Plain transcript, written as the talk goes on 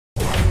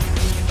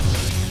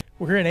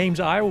We're here in Ames,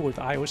 Iowa with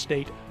Iowa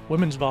State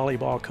women's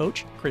volleyball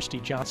coach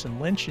Christy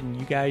Johnson-Lynch, and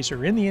you guys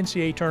are in the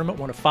NCAA tournament,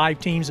 one of 5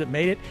 teams that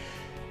made it.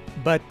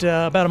 But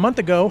about a month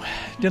ago,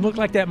 didn't look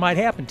like that might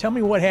happen. Tell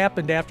me what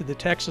happened after the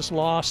Texas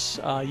loss.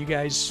 You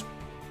guys'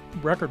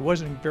 record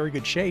wasn't in very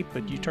good shape,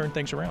 but you turned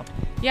things around.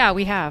 Yeah,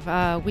 we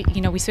have.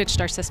 We switched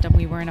our system.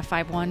 We were in a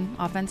 5-1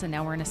 offense, and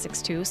now we're in a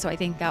 6-2. So I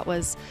think that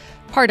was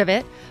part of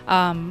it.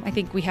 I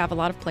think we have a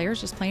lot of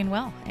players just playing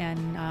well,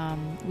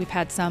 and we've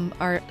had some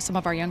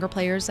of our younger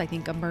players, I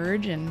think,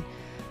 emerge and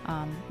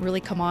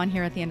really come on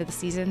here at the end of the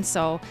season.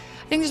 So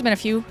I think there's been a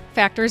few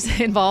factors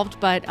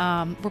involved, but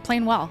we're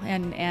playing well,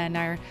 and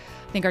I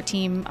think our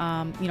team,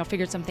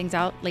 figured some things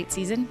out late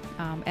season,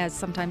 as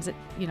sometimes it,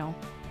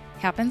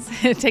 happens.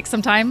 It takes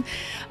some time,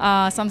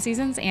 some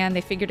seasons, and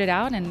they figured it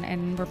out,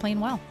 and we're playing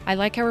well. I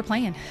like how we're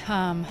playing.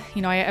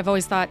 I've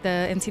always thought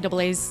the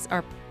NCAAs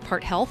are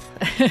part health,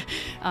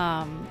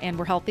 and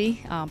we're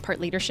healthy, part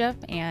leadership,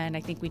 and I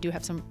think we do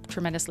have some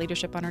tremendous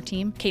leadership on our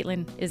team.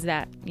 Caitlin is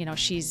that.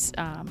 She's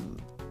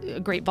a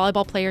great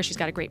volleyball player. She's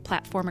got a great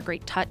platform, a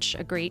great touch,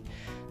 a great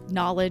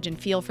knowledge and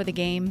feel for the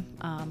game.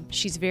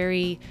 She's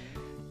very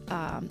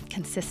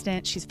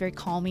consistent. She's very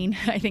calming,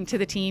 I think, to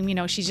the team.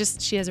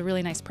 She has a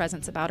really nice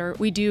presence about her.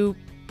 We do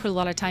put a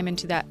lot of time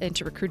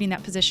into recruiting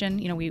that position.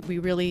 We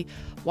really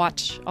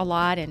watch a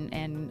lot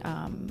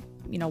and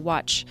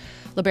watch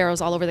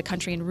liberos all over the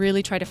country and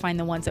really try to find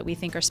the ones that we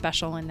think are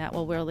special and that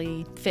will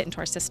really fit into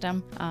our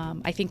system.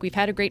 I think we've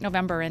had a great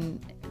November,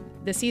 and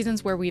the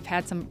seasons where we've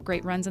had some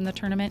great runs in the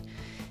tournament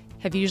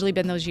have usually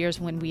been those years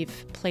when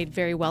we've played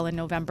very well in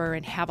November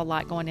and have a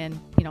lot going in,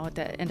 at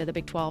the end of the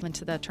Big 12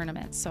 into the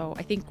tournament. So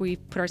I think we've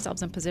put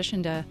ourselves in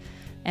position to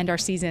end our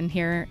season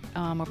here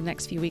over the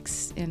next few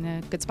weeks in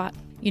a good spot.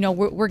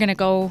 We're going to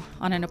go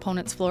on an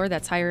opponent's floor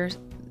that's higher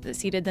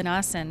seeded than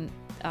us, and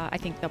I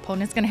think the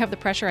opponent's going to have the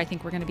pressure. I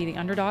think we're going to be the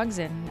underdogs,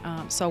 and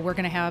so we're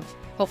going to have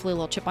hopefully a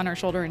little chip on our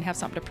shoulder and have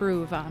something to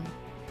prove.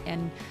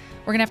 And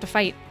we're going to have to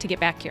fight to get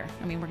back here.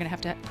 We're going to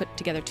have to put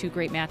together 2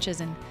 great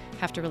matches and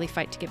have to really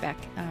fight to get back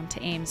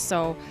to Ames.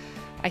 So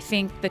I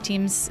think the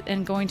team's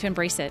going to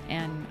embrace it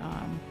and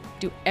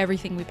do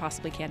everything we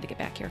possibly can to get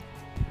back here.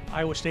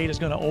 Iowa State is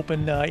going to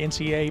open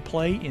NCAA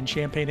play in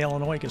Champaign,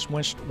 Illinois against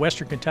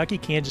Western Kentucky.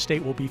 Kansas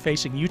State will be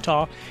facing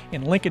Utah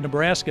in Lincoln,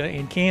 Nebraska.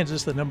 And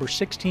Kansas, the number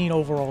 16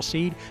 overall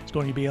seed, is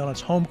going to be on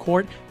its home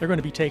court. They're going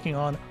to be taking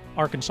on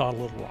Arkansas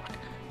Little Rock.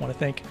 I want to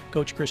thank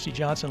Coach Christy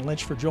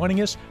Johnson-Lynch for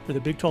joining us for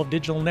the Big 12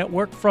 Digital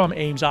Network from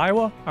Ames,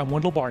 Iowa. I'm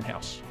Wendell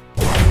Barnhouse.